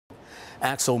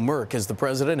Axel Merk is the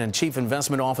president and chief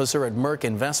investment officer at Merk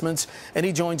Investments, and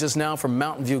he joins us now from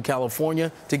Mountain View,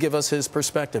 California, to give us his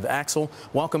perspective. Axel,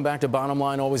 welcome back to Bottom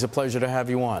Line. Always a pleasure to have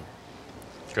you on.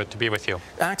 Good to be with you.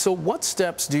 Axel, what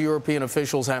steps do European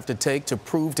officials have to take to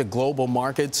prove to global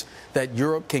markets that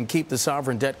Europe can keep the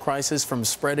sovereign debt crisis from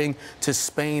spreading to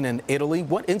Spain and Italy?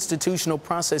 What institutional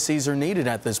processes are needed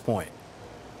at this point?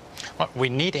 Well, we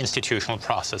need institutional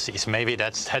processes. Maybe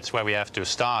that's where we have to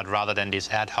start rather than these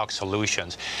ad hoc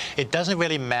solutions. It doesn't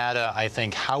really matter, I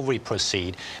think, how we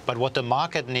proceed, but what the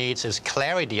market needs is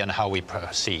clarity on how we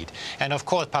proceed. And of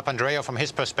course, Papandreou, from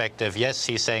his perspective, yes,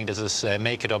 he's saying this is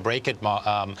make it or break it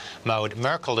mode.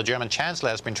 Merkel, the German chancellor,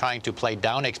 has been trying to play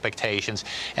down expectations.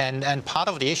 And part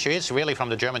of the issue is really from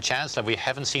the German chancellor, we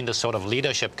haven't seen the sort of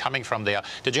leadership coming from there.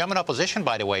 The German opposition,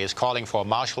 by the way, is calling for a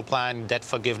Marshall Plan, debt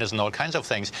forgiveness, and all kinds of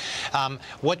things.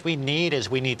 What we need is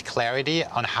clarity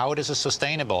on how this is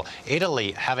sustainable.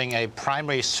 Italy having a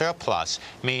primary surplus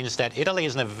means that Italy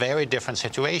is in a very different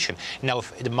situation. Now,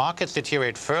 if the markets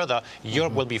deteriorate further,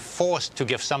 Europe will be forced to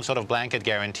give some sort of blanket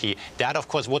guarantee. That, of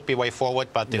course, would be way forward,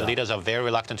 but the leaders are very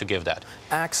reluctant to give that.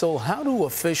 Axel, how do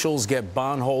officials get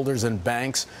bondholders and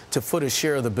banks to foot a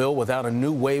share of the bill without a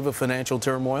new wave of financial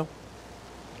turmoil?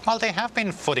 Well, they have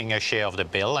been footing a share of the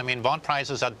bill. I mean, bond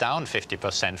prices are down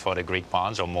 50% for the Greek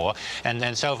bonds or more.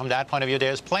 And so from that point of view,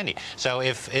 there's plenty. So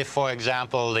if for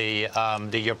example, the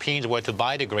Europeans were to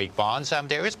buy the Greek bonds,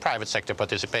 there is private sector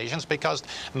participations because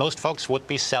most folks would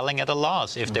be selling at a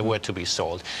loss if they were to be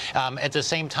sold. At the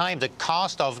same time, the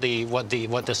cost of what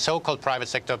the so-called private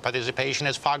sector participation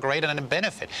is far greater than the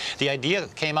benefit. The idea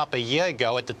came up a year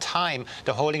ago. At the time,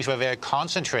 the holdings were very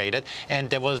concentrated, and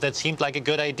that seemed like a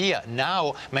good idea.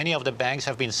 Now, many of the banks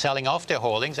have been selling off their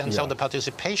holdings, and so the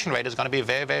participation rate is going to be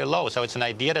very, very low. So it's an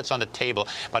idea that's on the table,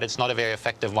 but it's not a very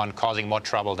effective one, causing more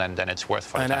trouble than it's worth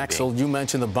for the time being. And Axel, you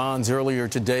mentioned the bonds earlier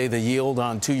today. The yield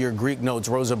on two-year Greek notes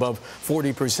rose above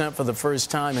 40% for the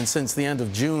first time, and since the end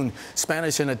of June,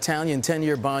 Spanish and Italian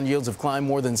 10-year bond yields have climbed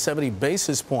more than 70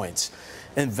 basis points.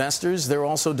 Investors, they're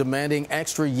also demanding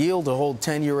extra yield to hold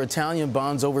 10-year Italian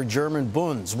bonds over German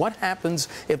bunds. What happens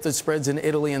if the spreads in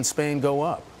Italy and Spain go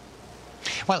up?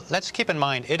 Well, let's keep in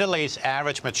mind, Italy's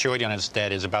average maturity on its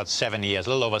debt is about 7 years, a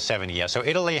little over 7 years. So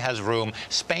Italy has room.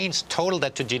 Spain's total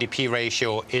debt to GDP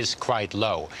ratio is quite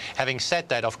low. Having said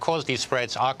that, of course, these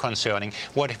spreads are concerning.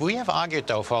 What we have argued,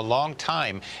 though, for a long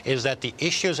time is that the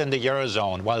issues in the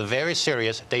Eurozone, while very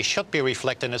serious, they should be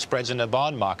reflected in the spreads in the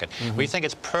bond market. We think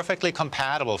it's perfectly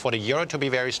compatible for the euro to be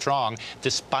very strong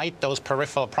despite those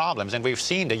peripheral problems. And we've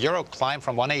seen the euro climb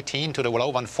from 118 to the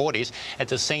low 140s at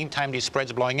the same time these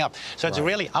spreads blowing up. So it's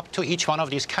really up to each one of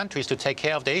these countries to take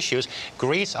care of the issues.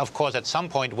 Greece, of course, at some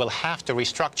point will have to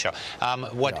restructure.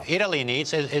 What Italy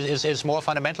needs is more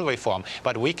fundamental reform.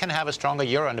 But we can have a stronger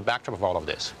euro in the backdrop of all of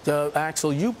this.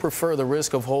 Axel, you prefer the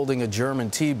risk of holding a German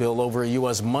T-bill over a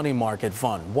U.S. money market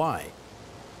fund. Why?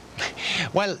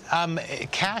 Well,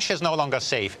 cash is no longer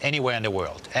safe anywhere in the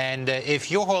world. And if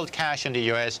you hold cash in the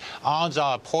U.S., odds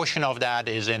are a portion of that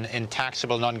is in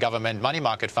taxable non-government money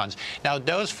market funds. Now,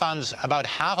 those funds, about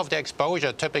half of their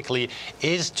exposure typically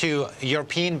is to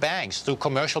European banks through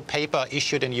commercial paper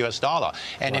issued in U.S. dollar.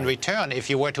 And in return, if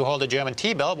you were to hold a German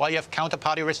T-bill, well, you have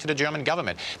counterparty risk to the German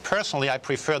government. Personally, I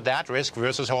prefer that risk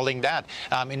versus holding that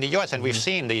in the U.S. And we've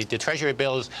seen the Treasury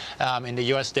bills in the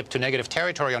U.S. dip to negative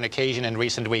territory on occasion in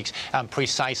recent weeks.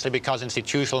 Precisely because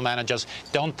institutional managers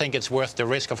don't think it's worth the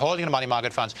risk of holding the money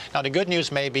market funds. Now, the good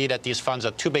news may be that these funds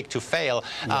are too big to fail,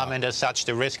 and as such,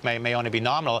 the risk may only be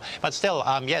nominal. But still,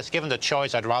 yes, given the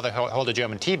choice, I'd rather hold a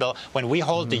German T-bill. When we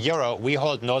hold the euro, we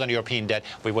hold Northern European debt.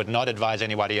 We would not advise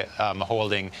anybody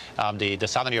holding the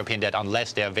Southern European debt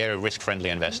unless they're very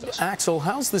risk-friendly investors. Axel,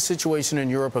 how's the situation in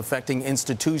Europe affecting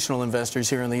institutional investors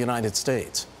here in the United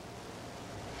States?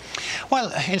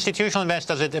 Well, institutional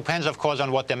investors, it depends, of course,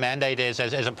 on what the mandate is.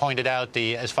 As I pointed out,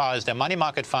 as far as the money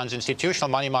market funds, institutional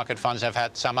money market funds have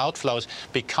had some outflows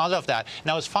because of that.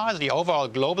 Now, as far as the overall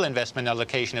global investment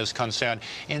allocation is concerned,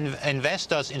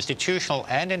 investors, institutional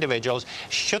and individuals,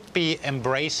 should be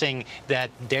embracing that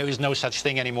there is no such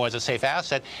thing anymore as a safe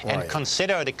asset and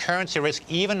consider the currency risk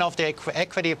even of their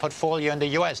equity portfolio in the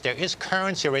U.S. There is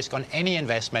currency risk on any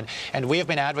investment, and we have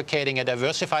been advocating a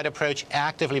diversified approach,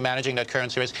 actively managing that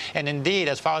currency risk. And indeed,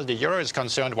 as far as the euro is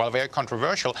concerned, while very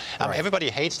controversial, everybody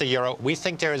hates the euro. We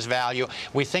think there is value.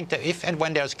 We think that if and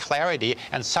when there's clarity,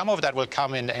 and some of that will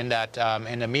come in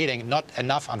the meeting, not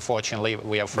enough, unfortunately,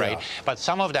 we are afraid, but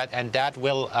some of that, and that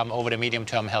will, over the medium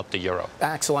term, help the euro.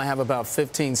 Axel, I have about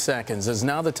 15 seconds. Is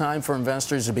now the time for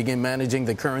investors to begin managing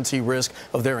the currency risk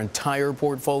of their entire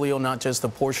portfolio, not just the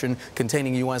portion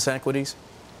containing U.S. equities?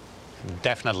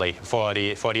 Definitely. For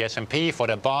the S&P, for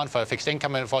the bond, for a fixed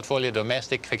income portfolio,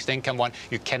 domestic fixed income one,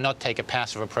 you cannot take a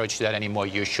passive approach to that anymore.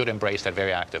 You should embrace that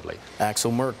very actively.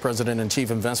 Axel Merk, President and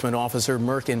Chief Investment Officer,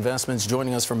 Merk Investments,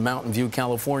 joining us from Mountain View,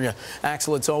 California.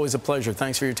 Axel, it's always a pleasure.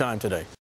 Thanks for your time today.